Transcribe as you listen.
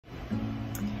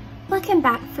Welcome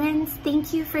back, friends.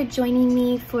 Thank you for joining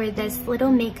me for this little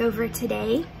makeover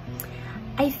today.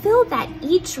 I feel that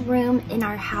each room in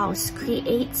our house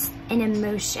creates an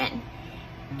emotion,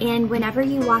 and whenever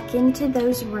you walk into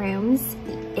those rooms,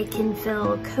 it can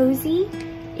feel cozy,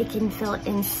 it can feel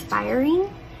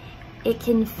inspiring, it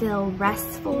can feel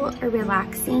restful or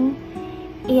relaxing,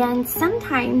 and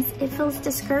sometimes it feels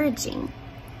discouraging.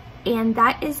 And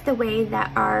that is the way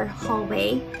that our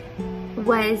hallway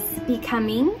was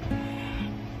becoming.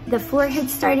 The floor had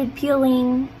started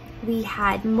peeling. We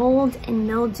had mold and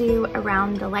mildew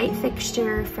around the light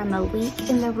fixture from a leak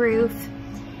in the roof,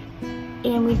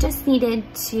 and we just needed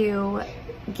to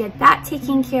get that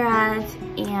taken care of,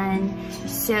 and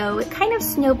so it kind of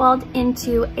snowballed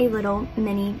into a little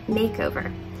mini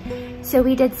makeover. So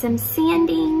we did some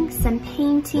sanding, some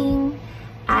painting,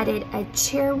 added a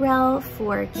chair rail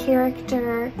for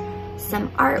character, some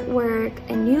artwork,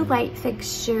 a new light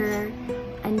fixture,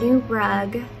 a new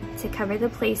rug to cover the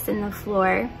place in the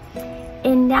floor.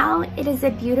 And now it is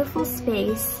a beautiful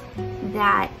space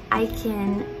that I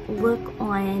can look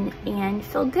on and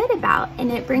feel good about,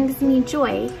 and it brings me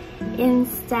joy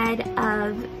instead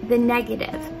of the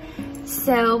negative.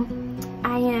 So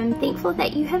I am thankful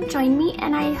that you have joined me,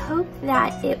 and I hope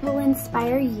that it will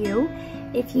inspire you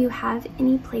if you have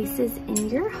any places in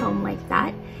your home like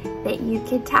that that you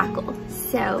could tackle.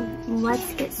 So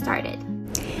let's get started.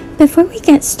 Before we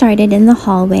get started in the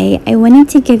hallway, I wanted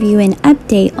to give you an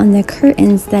update on the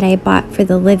curtains that I bought for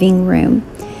the living room.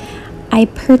 I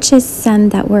purchased some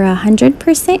that were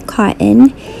 100%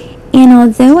 cotton, and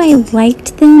although I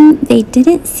liked them, they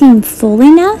didn't seem full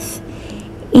enough,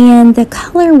 and the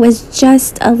color was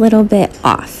just a little bit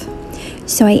off.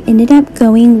 So I ended up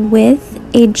going with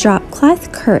a drop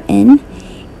cloth curtain,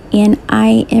 and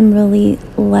I am really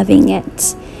loving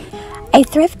it. I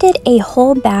thrifted a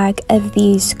whole bag of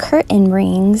these curtain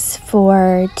rings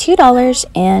for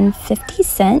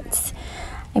 $2.50.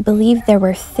 I believe there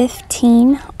were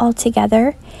 15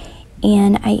 altogether,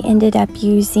 and I ended up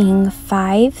using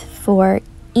 5 for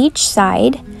each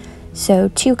side, so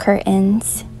 2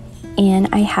 curtains, and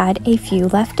I had a few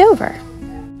left over.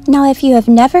 Now, if you have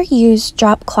never used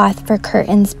drop cloth for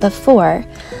curtains before,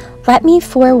 let me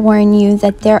forewarn you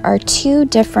that there are 2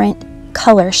 different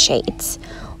color shades.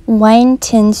 One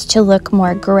tends to look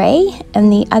more gray,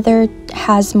 and the other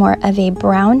has more of a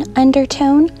brown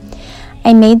undertone.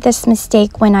 I made this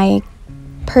mistake when I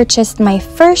purchased my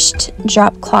first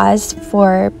drop cloths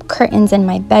for curtains in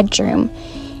my bedroom,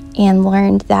 and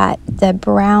learned that the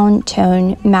brown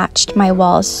tone matched my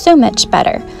walls so much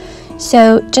better.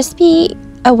 So just be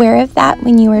aware of that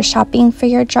when you are shopping for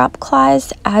your drop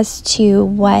cloths as to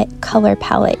what color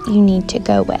palette you need to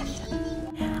go with.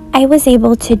 I was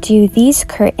able to do these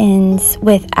curtains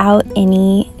without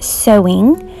any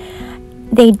sewing.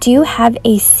 They do have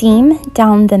a seam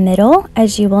down the middle,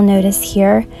 as you will notice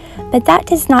here, but that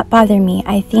does not bother me.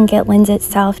 I think it lends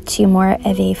itself to more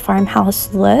of a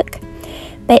farmhouse look.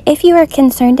 But if you are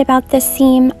concerned about the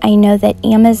seam, I know that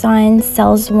Amazon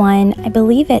sells one, I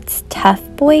believe it's Tough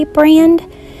Boy brand,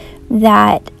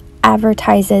 that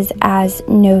advertises as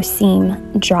no seam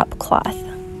drop cloth.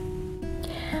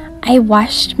 I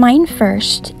washed mine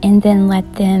first and then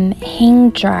let them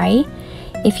hang dry.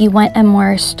 If you want a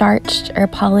more starched or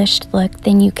polished look,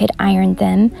 then you could iron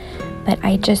them, but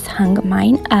I just hung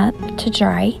mine up to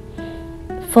dry,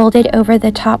 folded over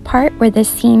the top part where the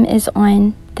seam is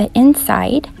on the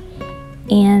inside,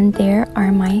 and there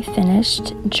are my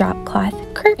finished drop cloth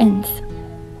curtains.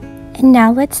 And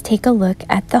now let's take a look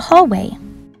at the hallway.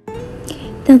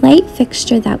 The light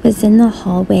fixture that was in the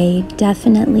hallway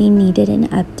definitely needed an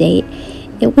update.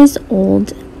 It was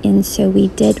old, and so we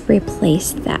did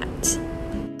replace that.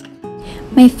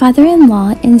 My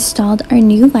father-in-law installed our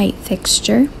new light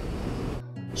fixture.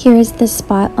 Here is the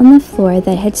spot on the floor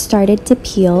that had started to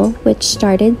peel, which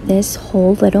started this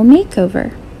whole little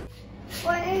makeover.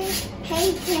 We're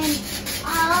painting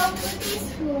all of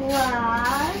these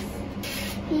walls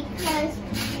because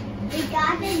we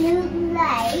got a new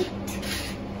light,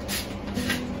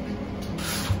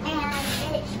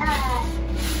 and it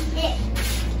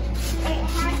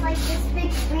has like this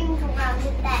big ring around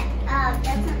it that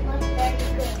doesn't look very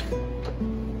good.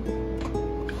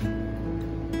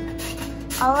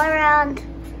 All around.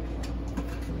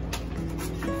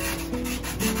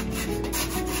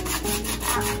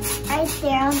 Right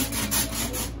there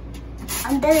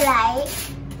on the light.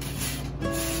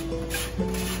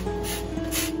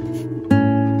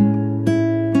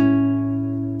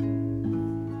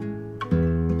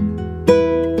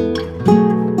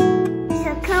 So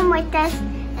come with us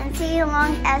and see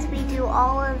along as we do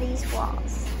all of these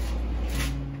walls.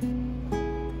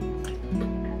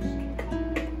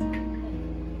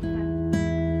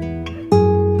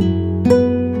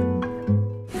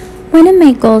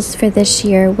 my goals for this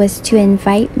year was to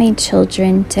invite my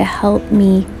children to help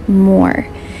me more.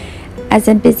 As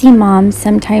a busy mom,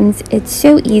 sometimes it's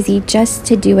so easy just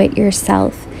to do it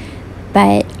yourself,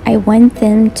 but I want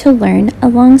them to learn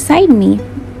alongside me.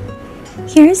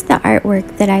 Here's the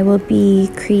artwork that I will be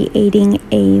creating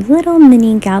a little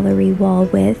mini gallery wall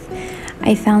with.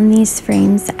 I found these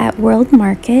frames at World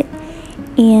Market,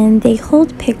 and they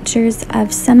hold pictures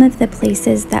of some of the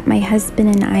places that my husband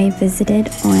and I visited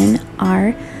on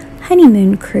our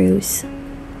honeymoon cruise.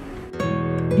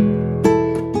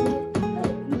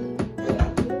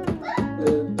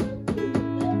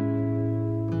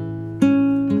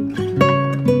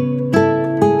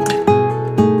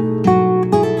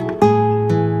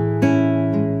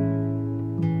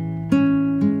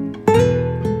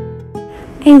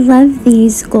 I love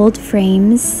these gold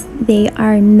frames. They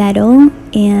are metal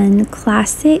and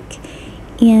classic,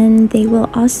 and they will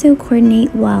also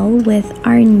coordinate well with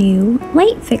our new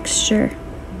light fixture.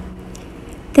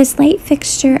 This light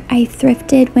fixture I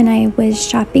thrifted when I was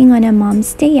shopping on a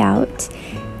mom's day out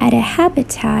at a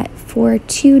Habitat for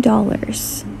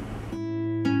 $2.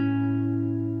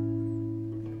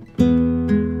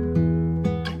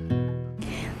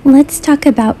 Let's talk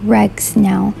about rugs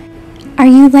now. Are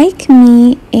you like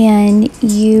me and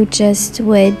you just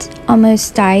would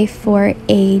almost die for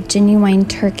a genuine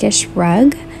Turkish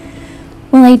rug?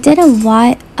 Well, I did a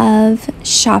lot of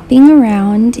shopping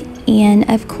around, and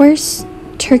of course,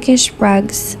 Turkish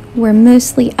rugs were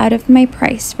mostly out of my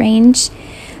price range.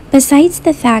 Besides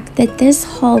the fact that this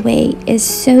hallway is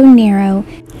so narrow,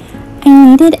 I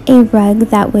needed a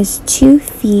rug that was 2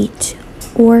 feet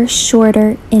or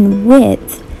shorter in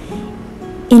width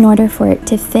in order for it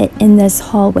to fit in this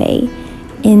hallway,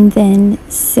 and then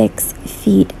 6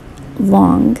 feet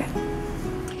long.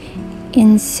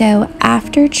 And so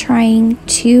after trying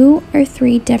 2 or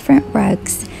 3 different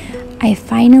rugs, I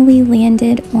finally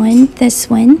landed on this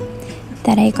one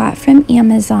that I got from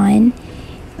Amazon.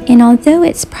 And although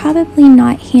it's probably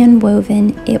not hand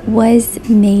woven, it was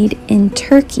made in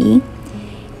Turkey,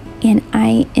 and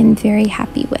I am very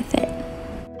happy with it.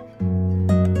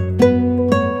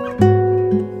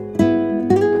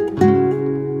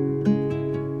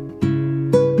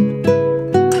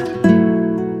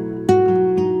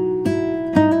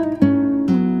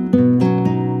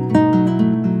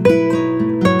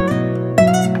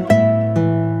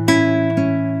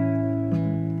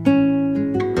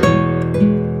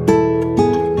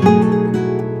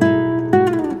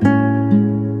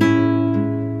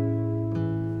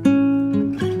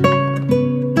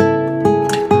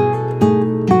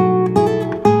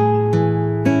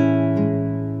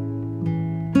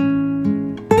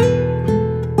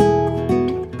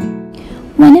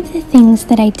 One of the things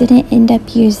that I didn't end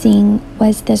up using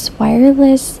was this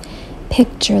wireless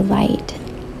picture light.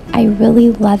 I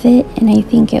really love it, and I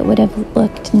think it would have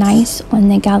looked nice on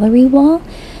the gallery wall,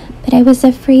 but I was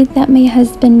afraid that my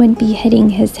husband would be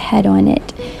hitting his head on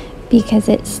it because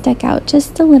it stuck out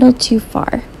just a little too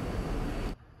far.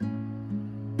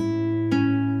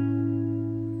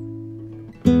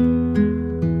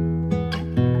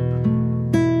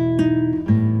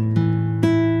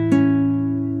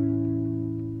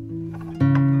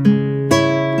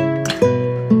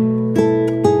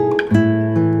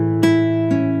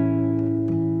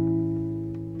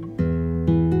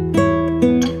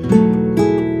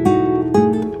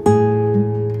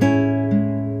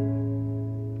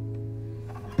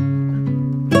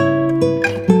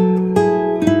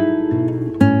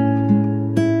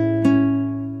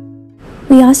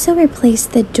 We also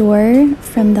replaced the door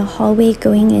from the hallway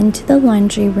going into the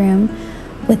laundry room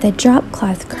with a drop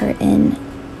cloth curtain,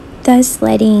 thus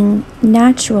letting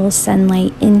natural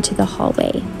sunlight into the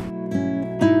hallway.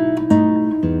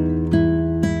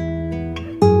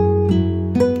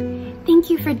 Thank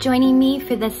you for joining me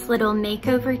for this little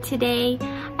makeover today.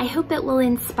 I hope it will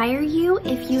inspire you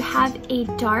if you have a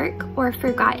dark or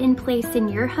forgotten place in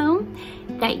your home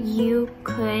that you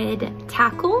could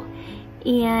tackle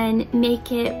and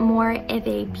make it more of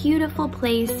a beautiful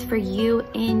place for you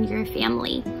and your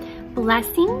family.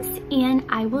 Blessings, and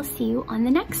I will see you on the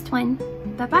next one.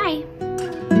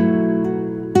 Bye-bye.